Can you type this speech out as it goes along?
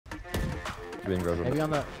being road. Maybe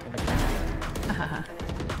on the.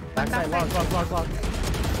 Backside, lock.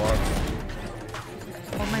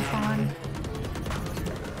 Hold my phone.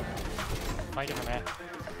 Might give him a.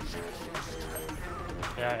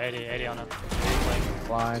 Yeah, 80 on him.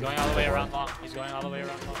 Fly. He's going all the way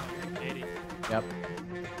around long. 80. Yep.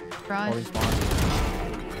 Rush. Holding spawn.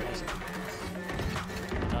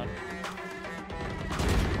 Done.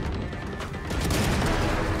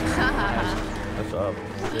 That's up.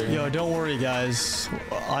 Yo, don't worry, guys.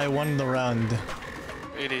 I won the round.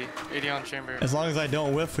 80 on chamber. As long as I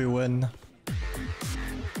don't whiff, we win.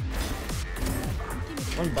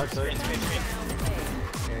 One backside.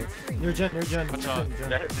 Near gen. Watch out.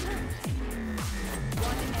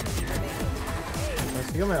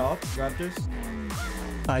 Let's get my off, Raptors.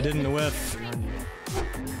 I didn't whiff.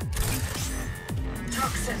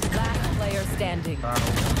 Last player standing.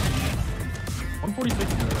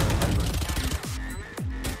 146.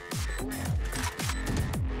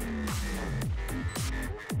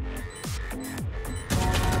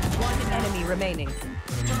 One enemy remaining.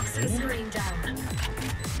 Toxin screen down.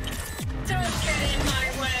 Don't get in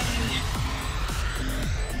my way.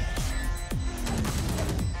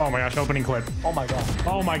 Oh my gosh, opening clip. Oh my god.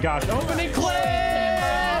 Oh my gosh, opening clip!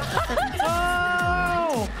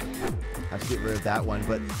 Oh! Have to get rid of that one,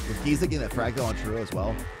 but if he's getting that fragile on Truro as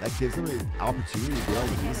well, that gives him an opportunity to be on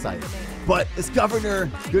the east side. But this Governor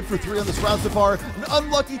is good for 3 on this round so far. An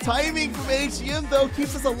unlucky timing from HGM though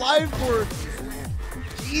keeps us alive for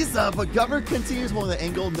Giza, but Governor continues holding the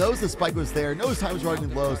angle, knows the spike was there, knows time was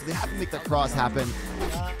running low, so they have to make that cross happen.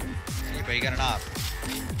 Yeah, but you got an op.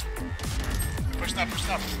 Push up.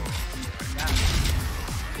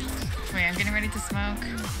 Wait, I'm getting ready to smoke.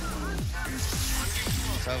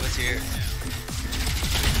 Sova's here.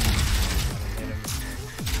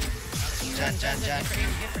 Jen.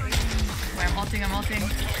 Wait, I'm ulting. There,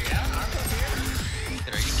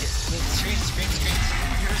 you get screens.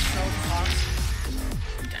 You're so hot.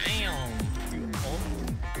 Damn.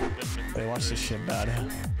 Wait, watch this shit bad.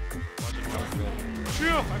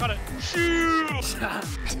 Shoot! I got it. Shoot! Oh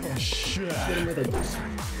shit.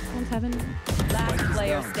 One's heaven. Last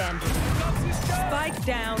player standing. Spike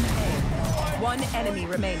down A. One enemy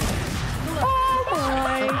remaining. Oh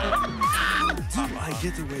my. Do I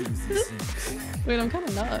get away with this thing? Wait, I'm kind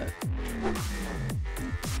of not.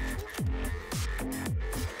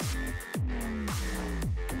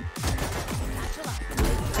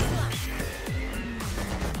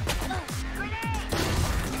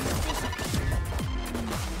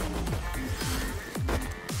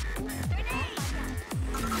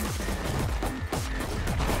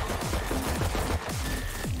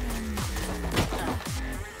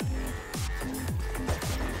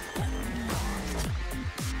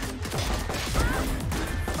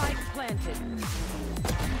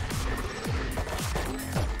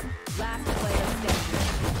 Last player standing.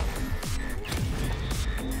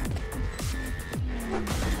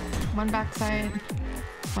 One backside.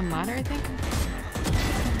 One ladder, I think.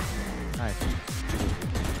 Nice.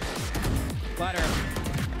 Ladder.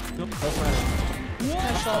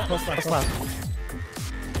 Plus left.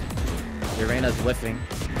 Urena's whiffing.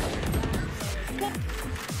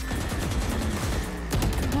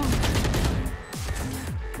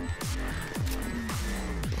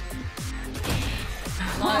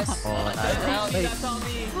 Nice. Oh, nice. That's on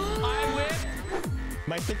me. I win.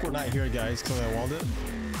 Might think we're not here, guys, because I walled it.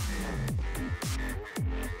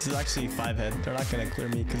 This is actually 5 head. They're not gonna clear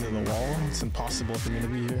me because of the wall. It's impossible for me to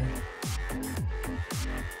be here.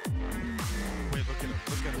 Wait, look at him.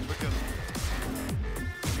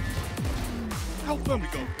 Help him.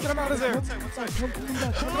 Get him out of there. One side. Come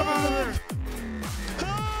back. Get him out of there.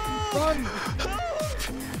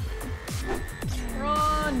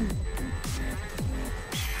 Run.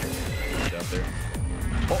 Out there.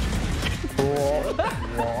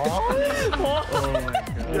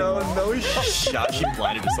 No shot. She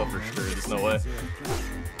blinded herself for sure. There's no way.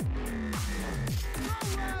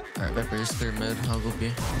 Alright, Viper is clear mid. I'll go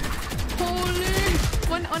B. Holy!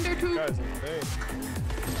 One under 2.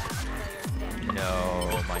 No,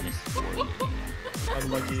 -40.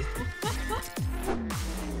 Unlucky.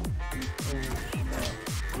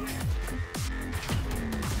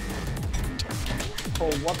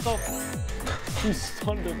 Oh, what the? He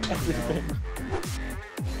stunned him everything.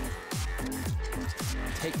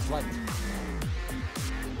 Take flight.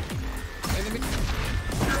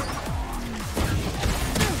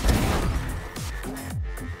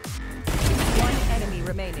 One enemy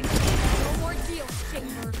remaining. No more deals,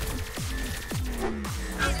 chamber.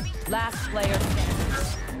 Last player standing.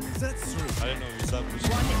 That's true. I didn't know he was that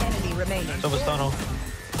pushing. One enemy remaining. Sova's tunnel.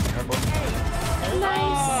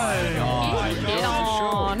 Nice. Oh my god.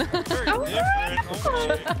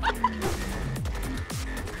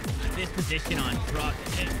 This position on truck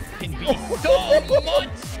can be so much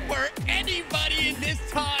for anybody in this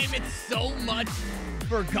time. It's so much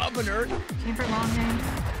for Governor. Chamber long name.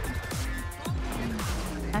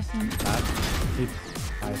 Ashton.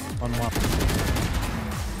 Nice. One more.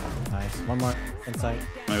 Nice. One more. Inside.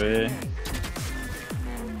 Maybe.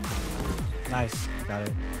 Nice. Got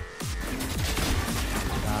it.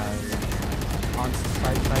 On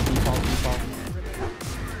side default.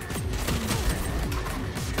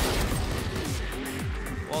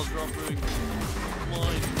 Walls dropping.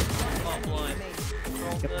 Line. Top line.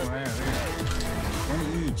 One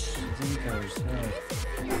each. Zinkos.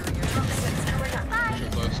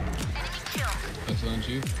 Close. That's on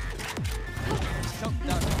you.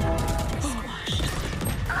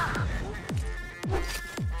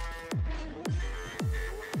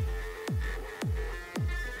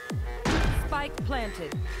 Spike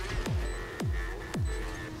planted.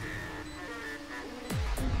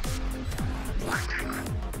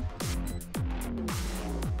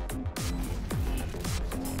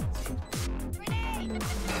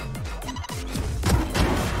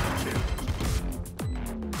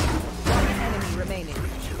 One enemy remaining.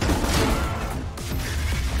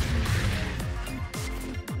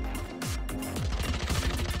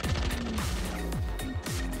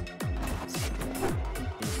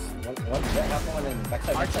 One in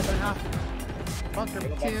backside.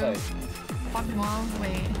 Two. Fucking wall.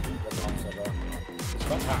 Wait.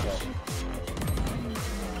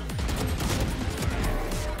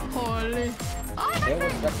 Holy. Oh,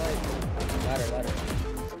 Ladder.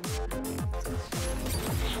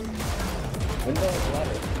 Window is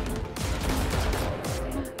ladder.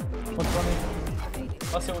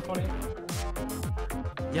 120. Let's say 120.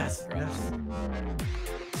 Yes. Yes.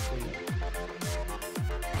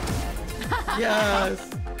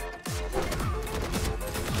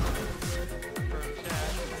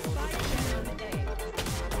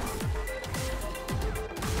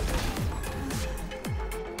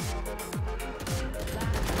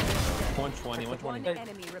 One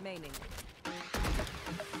enemy remaining.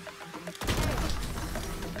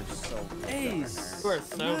 Ace. We're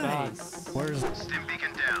so bad. Where's Stim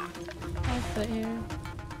beacon down. I'll sit here.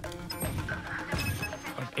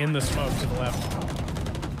 In the smoke to the left.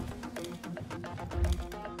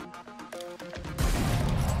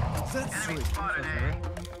 Enemy spotted A.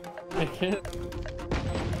 I can't.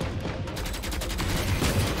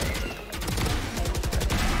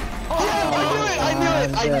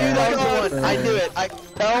 I knew that was the one. I knew it. I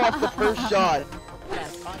fell off the first shot.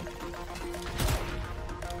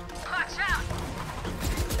 Watch out!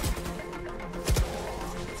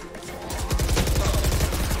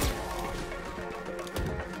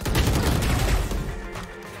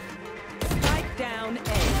 Spike down A.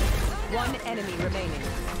 One enemy remaining.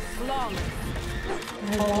 Long.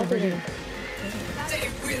 They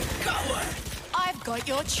will cover! I've got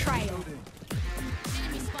your trail.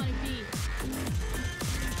 Enemy spotted B.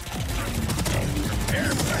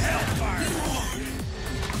 Prepare for hellfire!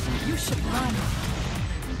 You should run.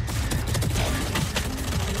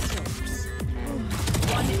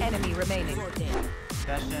 One enemy remaining.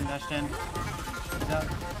 Dashed in.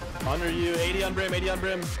 Under you, 80 on brim, 80 on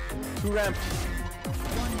brim. 2 ramp.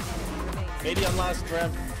 80 on last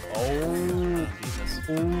ramp. Oh, Jesus.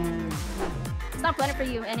 It's not blended for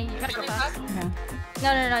you, Annie. You gotta go fast. Okay.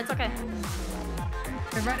 No, it's okay.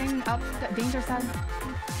 They're running up the danger side.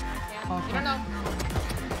 Oh, You don't know.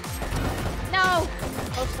 No!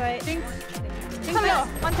 Oh, sorry. Jinx. Come here.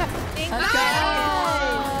 One tap. Jinx. Let's go.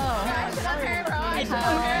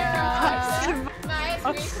 Nice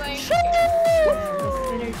replay.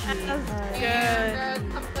 Good.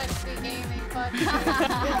 Complexity gaming. Fun.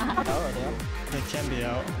 They can be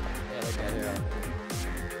out. Yeah, they got it out.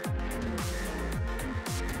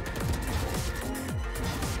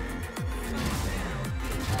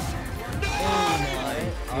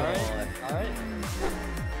 Alright.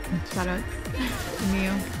 Shout out to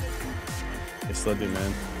Neo. It's still do,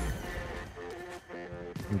 man.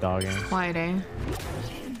 I'm dogging. Quiet, eh?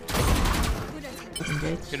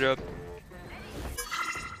 Good job.